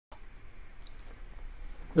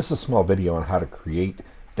This is a small video on how to create,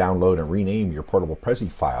 download, and rename your portable Prezi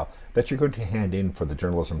file that you're going to hand in for the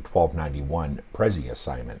Journalism 1291 Prezi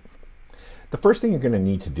assignment. The first thing you're going to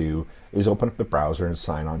need to do is open up the browser and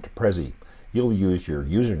sign on to Prezi. You'll use your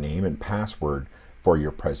username and password for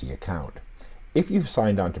your Prezi account. If you've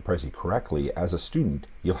signed on to Prezi correctly as a student,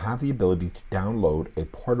 you'll have the ability to download a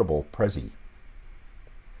portable Prezi.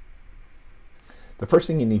 The first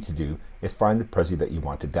thing you need to do is find the Prezi that you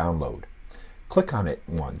want to download. Click on it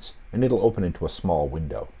once and it'll open into a small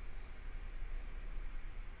window.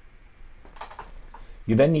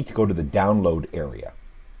 You then need to go to the download area.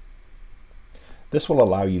 This will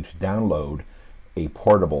allow you to download a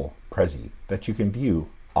portable Prezi that you can view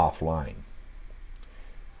offline.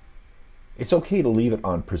 It's okay to leave it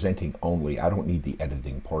on presenting only. I don't need the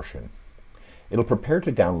editing portion. It'll prepare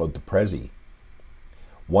to download the Prezi.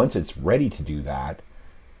 Once it's ready to do that,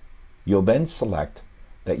 you'll then select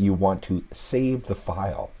that you want to save the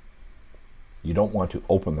file. You don't want to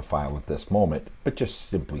open the file at this moment, but just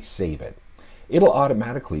simply save it. It'll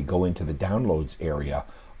automatically go into the downloads area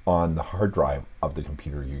on the hard drive of the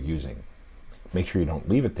computer you're using. Make sure you don't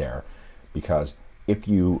leave it there, because if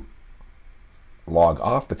you log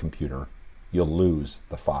off the computer, you'll lose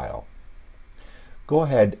the file. Go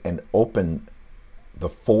ahead and open the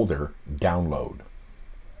folder Download.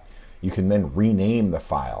 You can then rename the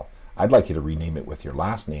file. I'd like you to rename it with your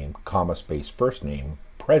last name, comma, space, first name,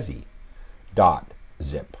 Prezi.zip.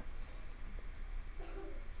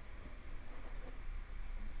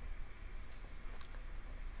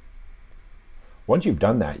 Once you've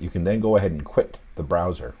done that, you can then go ahead and quit the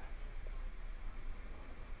browser.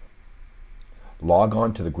 Log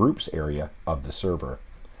on to the groups area of the server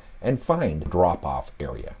and find the drop-off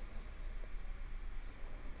area.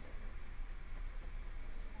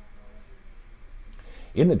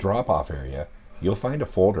 In the drop-off area, you'll find a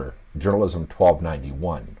folder, Journalism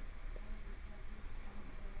 1291.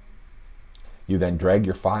 You then drag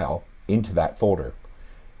your file into that folder.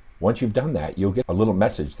 Once you've done that, you'll get a little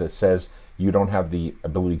message that says you don't have the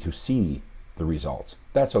ability to see the results.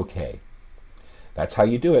 That's okay. That's how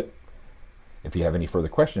you do it. If you have any further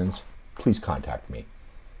questions, please contact me.